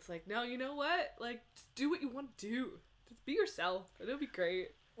to points like, no, you know what? Like, just do what you want to do. Just be yourself, and it'll be great.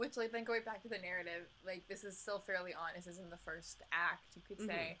 Which, like, then going back to the narrative, like, this is still fairly on. This is in the first act, you could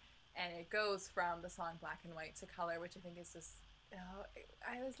say. And it goes from the song Black and White to Color, which I think is just,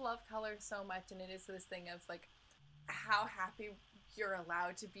 I just love Color so much. And it is this thing of, like, how happy you're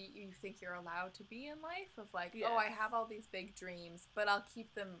allowed to be, you think you're allowed to be in life. Of, like, yes. Oh, I have all these big dreams, but I'll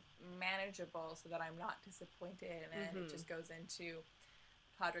keep them manageable so that I'm not disappointed. And it just goes into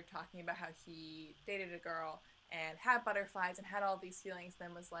Podrick talking about how he dated a girl and had butterflies and had all these feelings,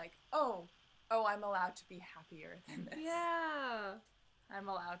 then was like, oh, I'm allowed to be happier than this. Yeah. I'm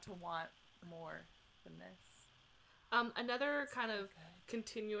allowed to want more than this. Another kind of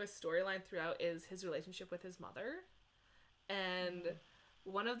continuous storyline throughout is his relationship with his mother. And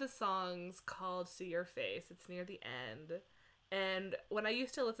one of the songs called See Your Face, it's near the end. And when I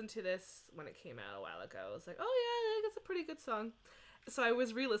used to listen to this when it came out a while ago, I was like, oh yeah, it's a pretty good song. So I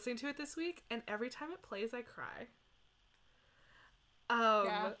was re-listening to it this week, and every time it plays, I cry.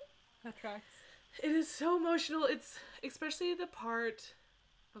 Yeah, that tracks. It is so emotional. It's especially the part...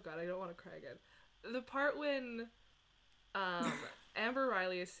 Oh god, I don't want to cry again. The part when Amber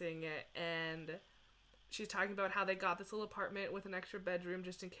Riley is singing it, and she's talking about how they got this little apartment with an extra bedroom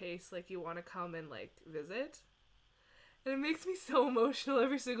just in case, like, you want to come and, like, visit. And it makes me so emotional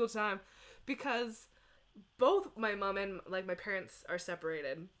every single time, because both my mom and, like, my parents are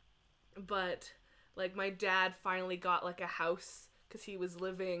separated, but, like, my dad finally got, like, a house because he was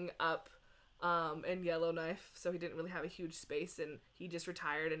living up in Yellowknife, so he didn't really have a huge space, and he just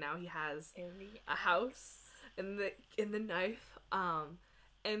retired, and now he has a house in the knife,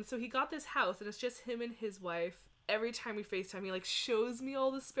 and so he got this house, and it's just him and his wife. Every time we FaceTime, he, like, shows me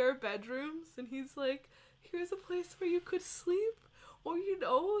all the spare bedrooms, and he's like, here's a place where you could sleep. Or, you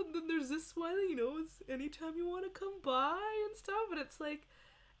know, and then there's this one, you know, it's anytime you want to come by and stuff. And it's like,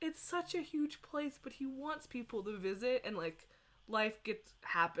 it's such a huge place, but he wants people to visit. And, like, life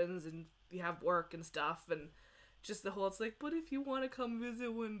happens and you have work and stuff. And just the whole, it's like, but if you want to come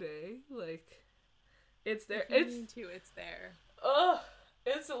visit one day, like, it's there. If you need to, it's there. Oh,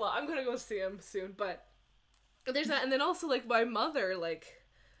 it's a lot. I'm going to go see him soon. But there's that. And then also, like, my mother, like...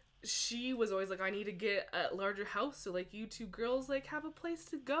 she was always like, I need to get a larger house so, like, you two girls, like, have a place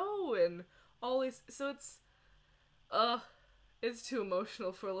to go and always, so it's too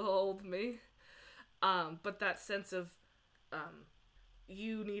emotional for little old me. But that sense of,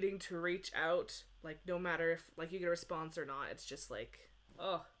 you needing to reach out, like, no matter if, like, you get a response or not, it's just like,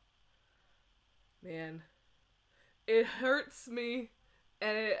 oh, man, it hurts me,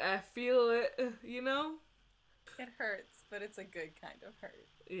 and I feel it, you know? It hurts, but it's a good kind of hurt.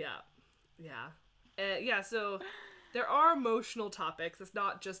 Yeah, so there are emotional topics. It's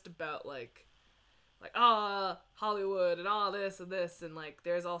not just about, like, Hollywood and all this and this, and, like,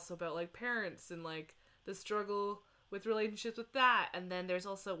 there's also about, like, parents and, like, the struggle with relationships with that, and then there's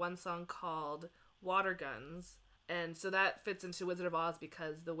also one song called Water Guns, and so that fits into Wizard of Oz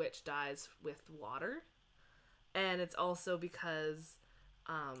because the witch dies with water, and it's also because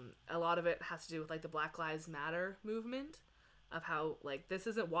a lot of it has to do with, like, the Black Lives Matter movement, of how, like, this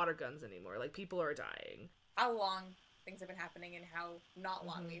isn't water guns anymore. Like, people are dying. How long things have been happening and how not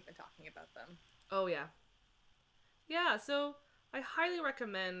long we've been talking about them. Oh, yeah. Yeah, so I highly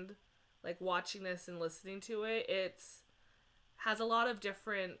recommend, like, watching this and listening to it. Has a lot of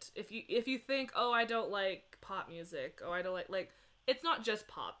different... If you think, oh, I don't like pop music, oh, I don't like... It's not just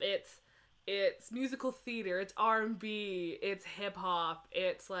pop. It's musical theater, it's R&B, it's hip-hop,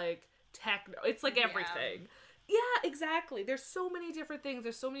 it's, like, techno. It's, like, everything. Yeah, exactly. There's so many different things.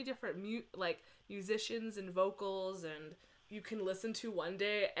 There's so many different musicians and vocals, and you can listen to one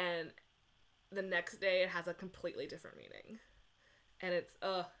day and the next day it has a completely different meaning. And it's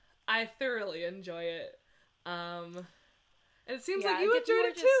I thoroughly enjoy it. And it seems like you enjoyed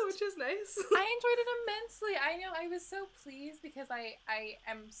it too, which is nice. I enjoyed it immensely. I know, I was so pleased because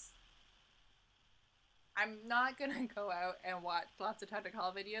I'm not gonna go out and watch lots of Todrick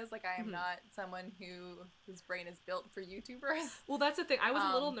Hall videos. Like, I am not someone whose brain is built for YouTubers. Well, that's the thing. I was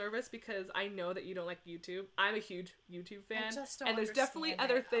a little nervous because I know that you don't like YouTube. I'm a huge YouTube fan. And there's definitely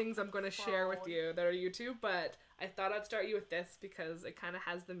other things I'm going to share with you that are YouTube, but I thought I'd start you with this because it kind of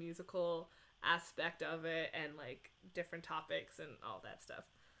has the musical aspect of it and, like, different topics and all that stuff.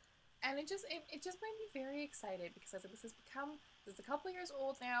 And it just made me very excited because I was like, this has become It's a couple years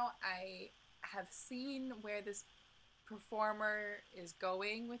old now. I have seen where this performer is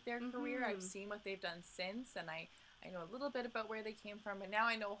going with their career. I've seen what they've done since, and I know a little bit about where they came from, and now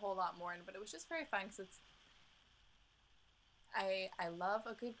I know a whole lot more. But it was just very fun because I love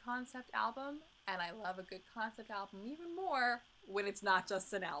a good concept album, and I love a good concept album even more when it's not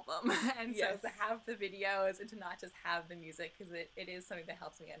just an album. And so to have the videos and to not just have the music, because it is something that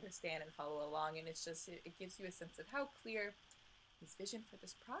helps me understand and follow along, and it's just, it gives you a sense of how clear his vision for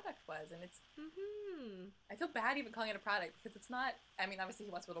this product was. And it's I feel bad even calling it a product, because it's not, I mean, obviously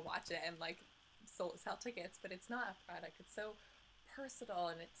he wants people to watch it and like sell tickets, but it's not a product. It's so personal,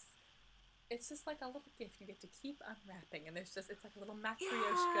 and it's just like a little gift you get to keep unwrapping, and it's like a little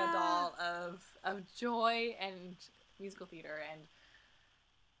Matryoshka doll of joy and musical theater. And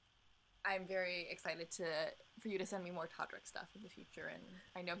I'm very excited for you to send me more Todrick stuff in the future, and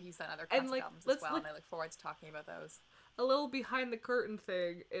I know he's done other concept albums as well, and I look forward to talking about those. A little behind the curtain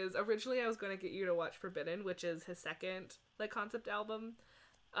thing is, originally I was going to get you to watch Forbidden, which is his second like concept album,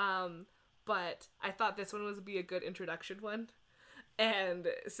 but I thought this one would be a good introduction one. And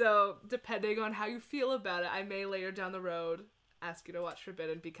so, depending on how you feel about it, I may later down the road ask you to watch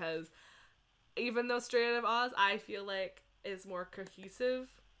Forbidden, because even though Straight Out of Oz, I feel like, is more cohesive,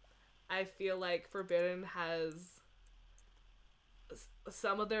 I feel like Forbidden has...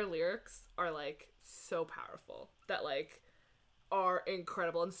 some of their lyrics are, like, so powerful that, like, are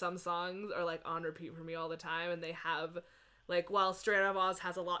incredible. And some songs are, like, on repeat for me all the time, and they have, like, while Straight Out of Oz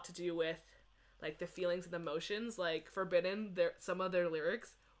has a lot to do with like the feelings and emotions, like Forbidden, some of their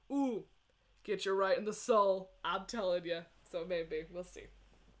lyrics, ooh, get you right in the soul, I'm telling you. So maybe, we'll see.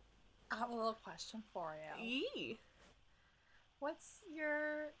 I have a little question for you. What's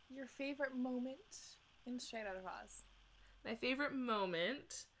your favorite moment in Straight Out of Oz? My favorite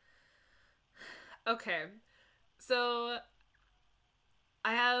moment? Okay, so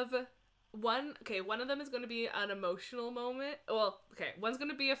I have one of them is going to be an emotional moment. Well, okay, one's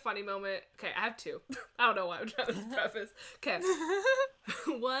going to be a funny moment. Okay, I have two. I don't know why I'm trying to preface. Okay.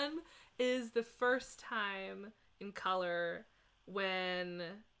 One is the first time in color when...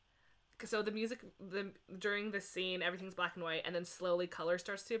 so the music, during the scene, everything's black and white, and then slowly color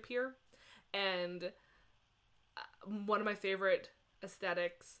starts to appear. And one of my favorite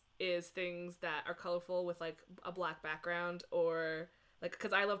aesthetics is things that are colorful with, like, a black background, or... like,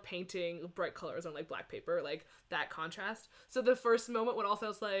 because I love painting bright colors on, like, black paper, like, that contrast. So the first moment when all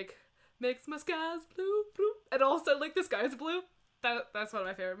sounds like, makes my skies blue, blue, and also, like, the sky's blue, that's one of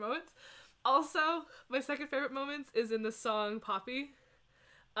my favorite moments. Also, my second favorite moments is in the song Poppy,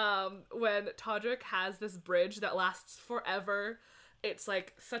 when Todrick has this bridge that lasts forever. It's,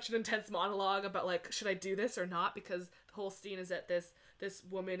 like, such an intense monologue about, like, should I do this or not? Because the whole scene is that this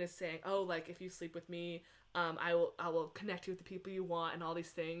woman is saying, oh, like, if you sleep with me, I will connect you with the people you want and all these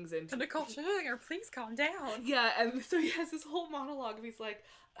things. And Nicole Scherzinger, please calm down. Yeah, and so he has this whole monologue of he's like,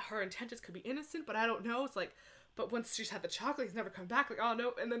 her intentions could be innocent, but I don't know. It's like, but once she's had the chocolate, he's never come back. Like, oh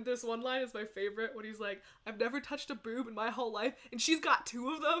no. And then there's one line is my favorite when he's like, I've never touched a boob in my whole life, and she's got two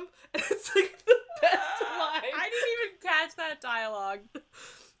of them. And it's like the best line. I didn't even catch that dialogue.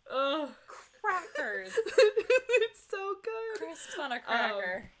 Crackers. It's so good. Crisps on a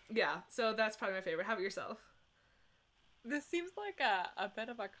cracker. Yeah, so that's probably my favorite. How about yourself? This seems like a bit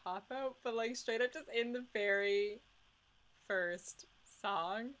of a cop-out, but, like, straight up just in the very first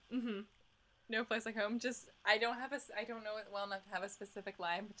song. No Place Like Home. Just, I don't know it well enough to have a specific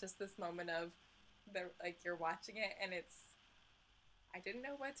line, but just this moment of, you're watching it, and I didn't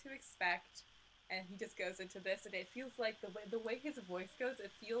know what to expect, and he just goes into this, and it feels like, the way his voice goes,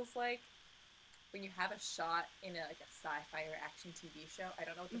 it feels like when you have a shot in a sci-fi or action TV show, I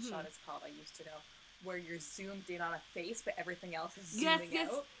don't know what the shot is called, I used to know, where you're zoomed in on a face, but everything else is zooming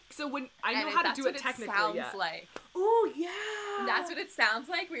out. So when I know how to do it technically, that's what it sounds like. Oh yeah, that's what it sounds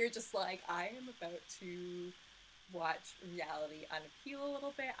like. Where you're just like, I am about to watch reality unappeal a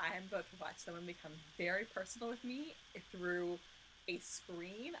little bit. I am about to watch someone become very personal with me through a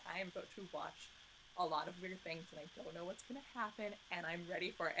screen. I am about to watch a lot of weird things, and I don't know what's gonna happen, and I'm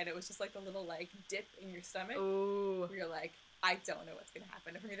ready for it. And it was just like a little like dip in your stomach. Ooh. Where you're like, I don't know what's gonna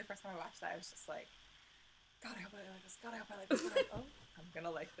happen. And for me, the first time I watched that, I was just like, God, I hope I like this. God, I hope I like this. Like, oh, I'm gonna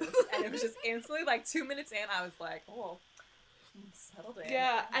like this. And it was just instantly, like, 2 minutes in, I was like, oh, I'm settled in.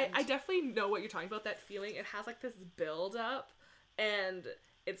 Yeah, I definitely know what you're talking about, that feeling. It has, like, this build up, and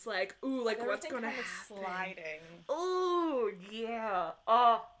it's like, ooh, like, what's gonna happen? Sliding. Ooh, yeah.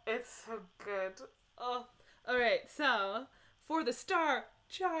 Oh, it's so good. Oh. Alright, so, for the star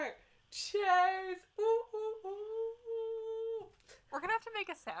chart, cheers! Ooh, ooh, ooh. We're gonna have to make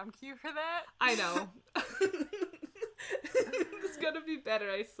a sound cue for that. I know. It's gonna be better,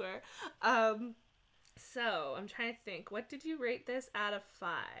 I swear. So I'm trying to think. What did you rate this out of 5?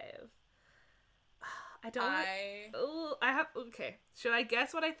 I have. Okay. Should I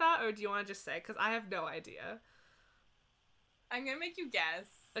guess what I thought, or do you want to just say? Because I have no idea. I'm gonna make you guess.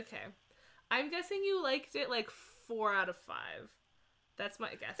 Okay. I'm guessing you liked it like 4 out of 5. That's my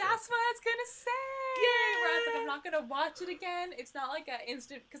guess. That's what I was gonna say. Yay! Whereas like I'm not gonna watch it again. It's not like an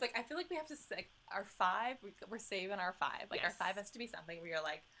instant, because like I feel like we have to our 5. We're saving our 5. Like our 5 has to be something where you're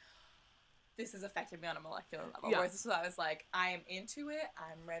like, this has affected me on a molecular level. Yeah. Whereas this was, I was like, I am into it.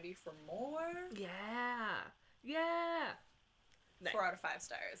 I'm ready for more. Yeah. Nice. 4 out of 5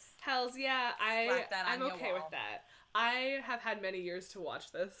 stars. Hells yeah. I'm okay with that. I have had many years to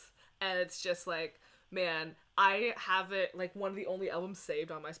watch this, and it's just like, man, I have it like one of the only albums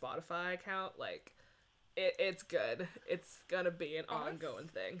saved on my Spotify account. Like, it's good. It's gonna be an ongoing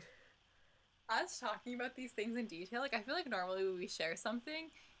thing. Us talking about these things in detail, like I feel like normally when we share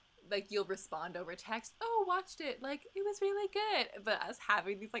something, like you'll respond over text, oh, watched it, like it was really good. But us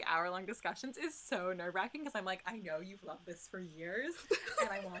having these like hour-long discussions is so nerve-wracking, because I'm like, I know you've loved this for years, and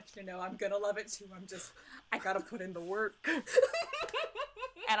I want you to know I'm gonna love it too. I gotta put in the work.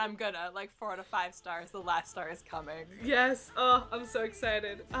 And I'm gonna, like, 4 out of 5 stars. The last star is coming. Yes. Oh, I'm so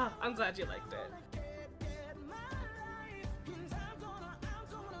excited. Oh, I'm glad you liked it.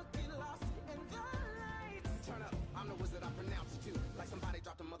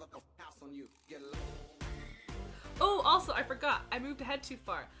 Oh, also, I forgot. I moved ahead too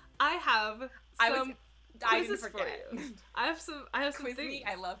far. I have some quizzes for you. I have some Quiz things. me.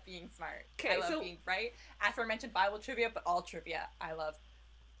 I love being smart. Okay, I love being right. Aforementioned Bible trivia, but all trivia I love.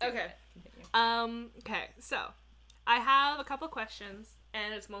 Okay. Continue. Okay, so I have a couple questions,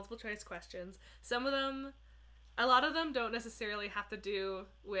 and it's multiple choice questions. A lot of them don't necessarily have to do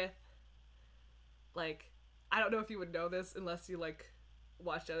with, like, I don't know if you would know this unless you, like,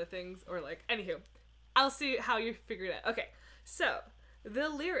 watched other things, or, like, anywho. I'll see how you figure it out. Okay, so the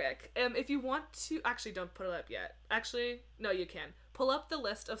lyric, if you want to, actually don't put it up yet. Actually, no, you can. Pull up the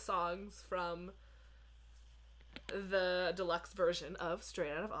list of songs from the deluxe version of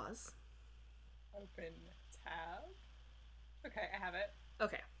Straight Out of Oz. Open tab. Okay, I have it.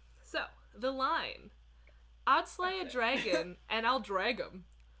 Okay, so the line, I'd slay a dragon and I'll drag 'em.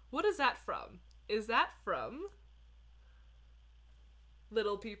 What is that from? Is that from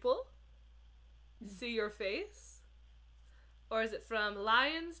Little People? See Your Face? Or is it from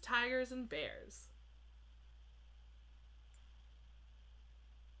Lions, Tigers, and Bears?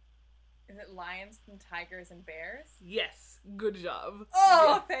 Is it Lions and Tigers and Bears? Yes, good job. Oh,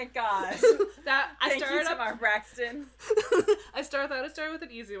 yeah. Thank God. Thank you, Tamar Braxton. I thought I'd start with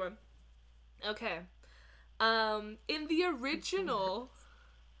an easy one. Okay. In the original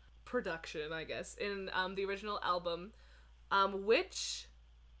production, I guess, in the original album, which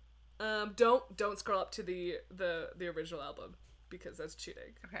don't scroll up to the original album, because that's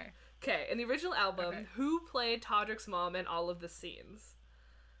cheating. Okay, in the original album, who played Todrick's mom in all of the scenes?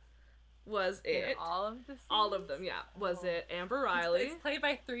 Was it all of the scenes? All of them, yeah. Was it Amber Riley? It's played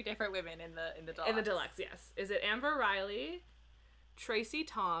by 3 different women in the deluxe. In the deluxe, yes. Is it Amber Riley, Tracy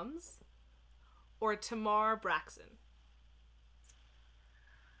Toms, or Tamar Braxton?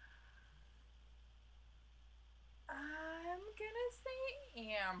 I'm gonna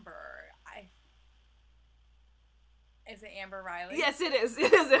say Amber. Is it Amber Riley? Yes, it is.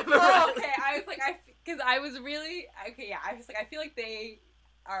 It is Amber Riley. Okay. I was like, because I was really yeah. I was like, I feel like they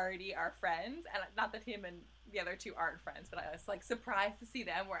already are friends, and not that him and the other 2 aren't friends, but I was like surprised to see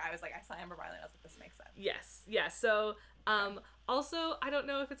them. Where I was like, I saw Amber Riley, and I was like, this makes sense. Yes. Yeah. So, also, I don't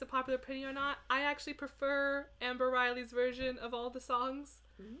know if it's a popular opinion or not. I actually prefer Amber Riley's version of all the songs.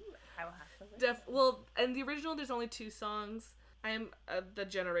 Ooh, I will have to listen. Well, in the original, there's only 2 songs. I am the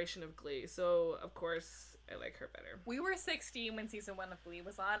generation of Glee, so of course I like her better. We were 16 when season 1 of Glee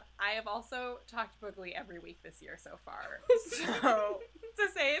was on. I have also talked about Glee every week this year so far. So to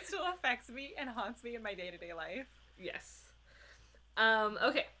say it still affects me and haunts me in my day-to-day life. Yes.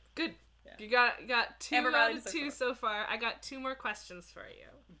 Okay, good. Yeah. You got 2 out of 2 so far. I got 2 more questions for you.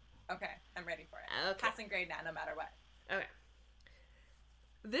 Okay, I'm ready for it. Okay. Passing grade now, no matter what. Okay.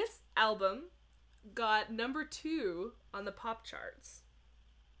 This album got number 2 on the pop charts.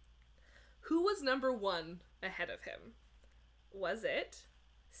 Who was number 1 ahead of him? Was it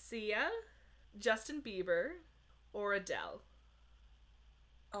Sia, Justin Bieber, or Adele?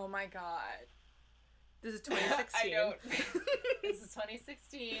 Oh my god. This is 2016. I don't. This is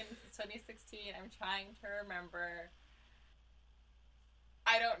 2016. I'm trying to remember.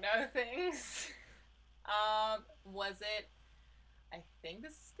 I don't know things. Was it I think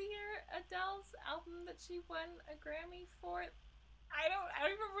this is the year Adele's album that she won a Grammy for. I don't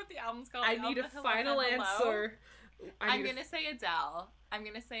remember what the album's called. I need a final answer. I'm gonna say Adele.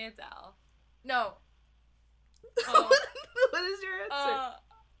 No. What is your answer?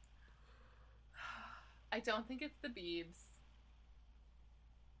 I don't think it's the Biebs.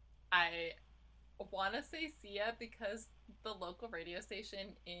 I want to say Sia because the local radio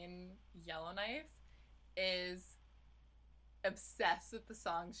station in Yellowknife is obsessed with the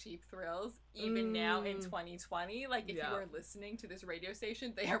song Cheap Thrills, even now in 2020. Like, if you are listening to this radio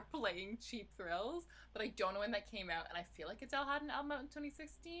station, they are playing Cheap Thrills, but I don't know when that came out, and I feel like Adele had an album out in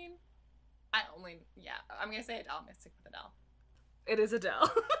 2016. I'm gonna say Adele. I'm gonna stick with Adele. It is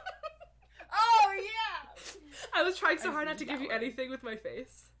Adele. Oh, yeah! I was trying so hard not to give you anything with my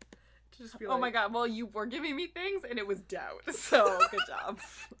face. To just be like, oh my god, well, you were giving me things, and it was doubt, so good job.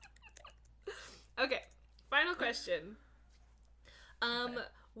 Okay, final question.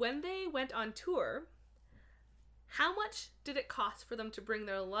 When they went on tour, how much did it cost for them to bring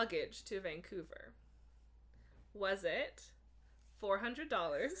their luggage to Vancouver? Was it $400,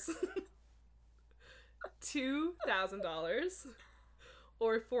 $2,000,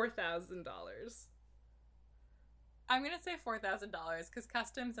 or $4,000? I'm gonna say $4,000 because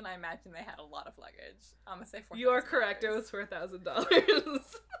customs, and I imagine they had a lot of luggage. I'm gonna say $4,000. You are correct. It was $4,000.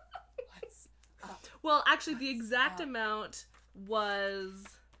 What's up? Well, actually, the exact amount was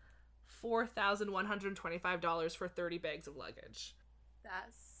 $4,125 for 30 bags of luggage.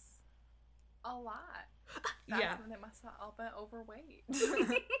 That's a lot. That's when they must have all been overweight.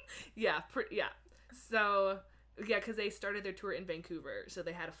 Yeah. So, because they started their tour in Vancouver, so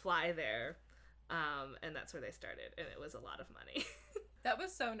they had to fly there, and that's where they started, and it was a lot of money. That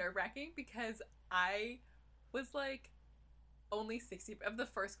was so nerve-wracking because I was like only 60 of the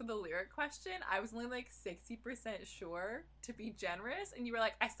first with the lyric question. I was only like 60% sure to be generous, and you were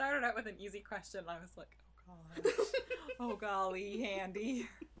like, I started out with an easy question, and I was like, oh gosh, oh golly, Handy.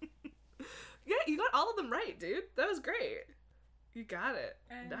 Yeah, you got all of them right, dude. That was great. You got it.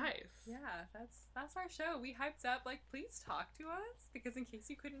 And nice. Yeah, that's our show. We hyped up, like, please talk to us, because in case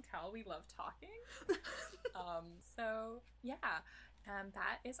you couldn't tell, we love talking. So yeah,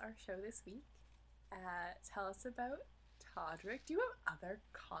 that is our show this week. Tell us about Todrick. Do you have other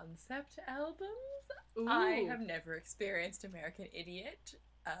concept albums? Ooh. I have never experienced American Idiot.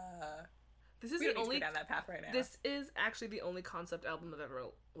 This is we the don't only need to go down that path right now. This is actually the only concept album I've ever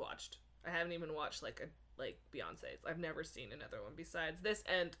watched. I haven't even watched like Beyonce's. I've never seen another one besides this,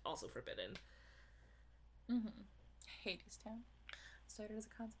 and also Forbidden. Hadestown started as a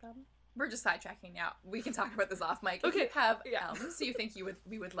concept album. We're just sidetracking now. We can talk about this off mic. Okay. If you have albums you think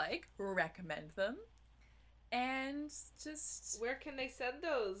we would like, recommend them. And just... Where can they send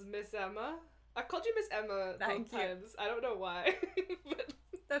those, Miss Emma? I called you Miss Emma Thank you. times. I don't know why. But...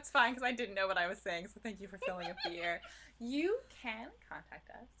 That's fine, because I didn't know what I was saying, so thank you for filling up the air. You can contact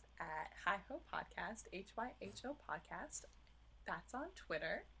us at HiHo Podcast, HYHO Podcast. That's on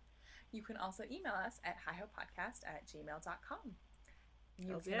Twitter. You can also email us at hihopodcast@gmail.com.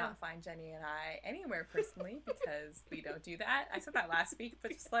 You cannot find Jenny and I anywhere personally because we don't do that. I said that last week,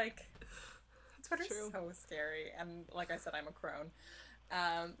 but just like, Twitter's so scary. And like I said, I'm a crone.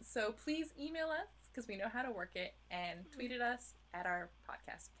 So please email us because we know how to work it, and tweet at us at our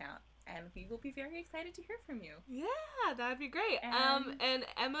podcast account. And we will be very excited to hear from you. Yeah, that'd be great. And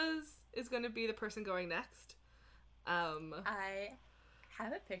Emma's is going to be the person going next. I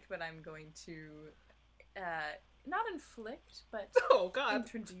haven't picked what I'm going to not inflict, but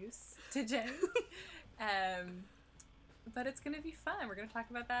introduce to Jenny. But it's going to be fun. We're going to talk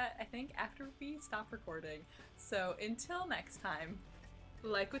about that, I think, after we stop recording. So until next time.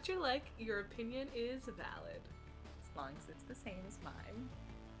 Like what you like, your opinion is valid. As long as it's the same as mine.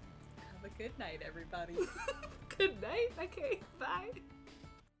 Have a good night, everybody. Good night. Okay, bye.